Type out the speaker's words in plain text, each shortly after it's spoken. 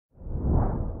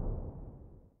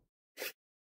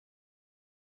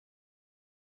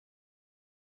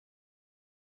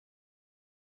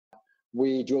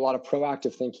we do a lot of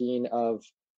proactive thinking of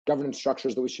governance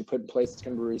structures that we should put in place that's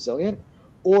going to be resilient,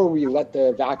 or we let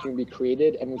the vacuum be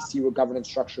created and we see what governance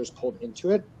structure is pulled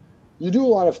into it. You do a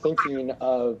lot of thinking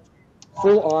of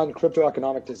full-on crypto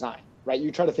economic design, right?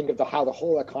 You try to think of how the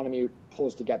whole economy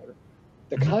pulls together.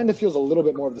 That kind of feels a little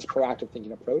bit more of this proactive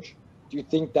thinking approach. Do you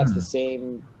think that's the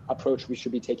same approach we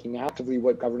should be taking actively,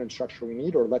 what governance structure we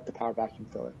need, or let the power vacuum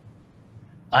fill it?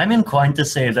 I'm inclined to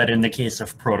say that in the case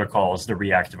of protocols, the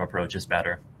reactive approach is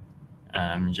better.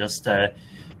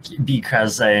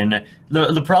 Because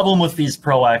the problem with these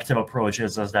proactive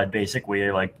approaches is that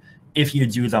basically, like, if you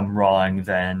do them wrong,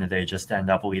 then they just end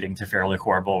up leading to fairly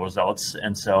horrible results.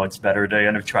 And so it's better to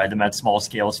kind of try them at small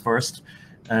scales first.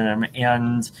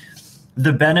 And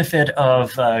the benefit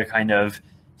of kind of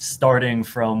starting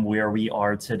from where we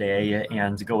are today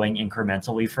and going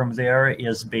incrementally from there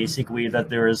is basically that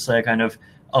there is kind of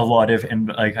a lot of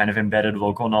kind of embedded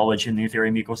local knowledge in the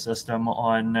Ethereum ecosystem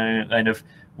on kind of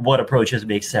what approaches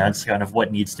make sense, kind of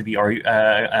what needs to be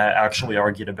actually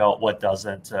argued about, what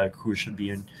doesn't, who should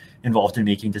be involved in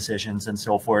making decisions and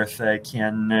so forth,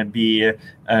 can be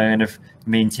kind of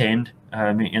maintained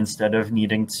instead of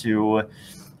needing to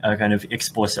kind of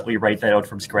explicitly write that out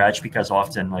from scratch, because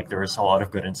often, like, there is a lot of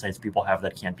good insights people have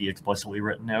that can't be explicitly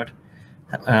written out.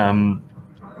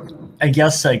 I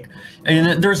guess, like,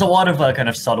 and there's a lot of kind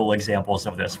of subtle examples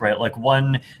of this, right? Like,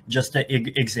 one just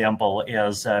example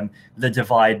is the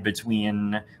divide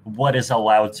between what is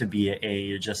allowed to be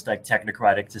a just like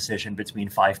technocratic decision between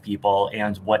 5 people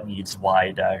and what needs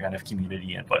wide kind of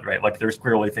community input, right? Like, there's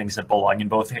clearly things that belong in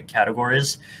both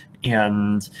categories.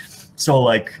 And so,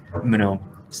 like, you know,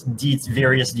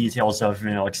 various details of, you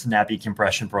know, like snappy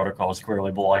compression protocols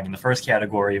clearly belong in the first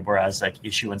category, whereas like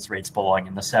issuance rates belong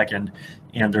in the second,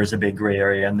 and there's a big gray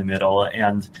area in the middle.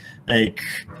 And like,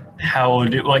 how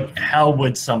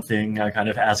would something kind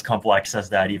of as complex as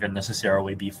that even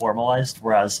necessarily be formalized?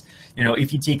 Whereas, you know,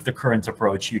 if you take the current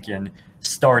approach, you can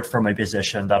start from a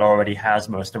position that already has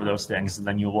most of those things, and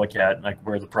then you look at like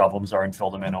where the problems are and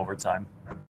fill them in over time.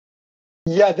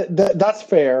 Yeah, that's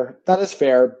fair. That is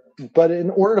fair. But in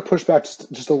order to push back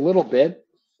just a little bit,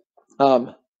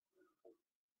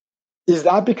 is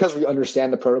that because we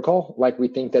understand the protocol? Like, we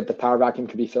think that the power vacuum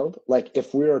could be filled? Like,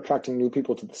 if we're attracting new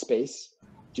people to the space,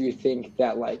 do you think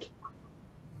that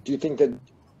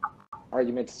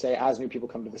argument to say, as new people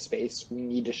come to the space, we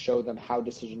need to show them how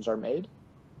decisions are made?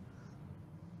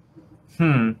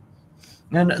 And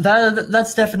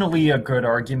that's definitely a good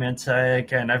argument,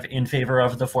 kind of in favor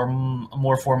of the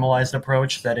more formalized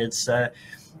approach, that it's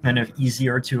kind of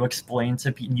easier to explain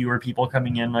to newer people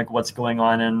coming in, like, what's going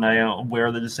on and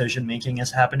where the decision making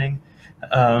is happening.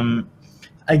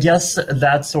 I guess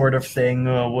that sort of thing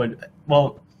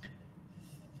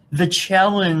the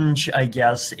challenge, I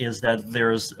guess, is that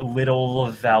there's little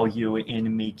value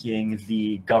in making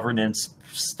the governance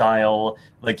style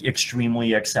like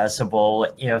extremely accessible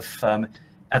if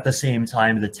at the same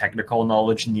time the technical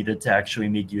knowledge needed to actually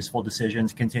make useful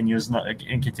decisions continues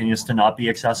to not be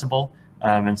accessible.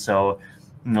 And so,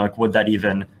 you know, like, would that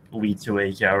even lead to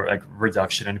a like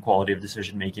reduction in quality of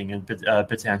decision making and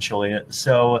potentially?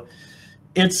 So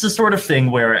it's the sort of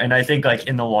thing where, and I think like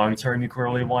in the long term, he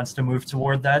clearly wants to move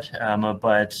toward that.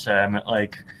 But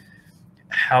like,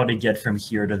 how to get from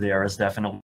here to there is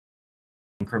definitely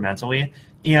incrementally,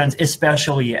 and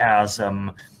especially as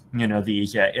you know, the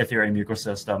Ethereum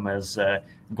ecosystem is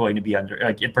going to be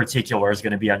in particular, is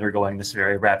going to be undergoing this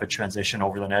very rapid transition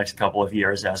over the next couple of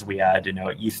years as we add, you know,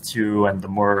 ETH2 and the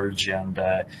merge and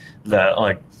the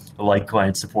like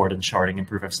Litecoin support and sharding and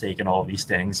proof of stake and all of these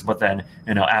things. But then,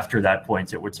 you know, after that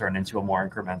point, it would turn into a more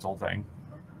incremental thing.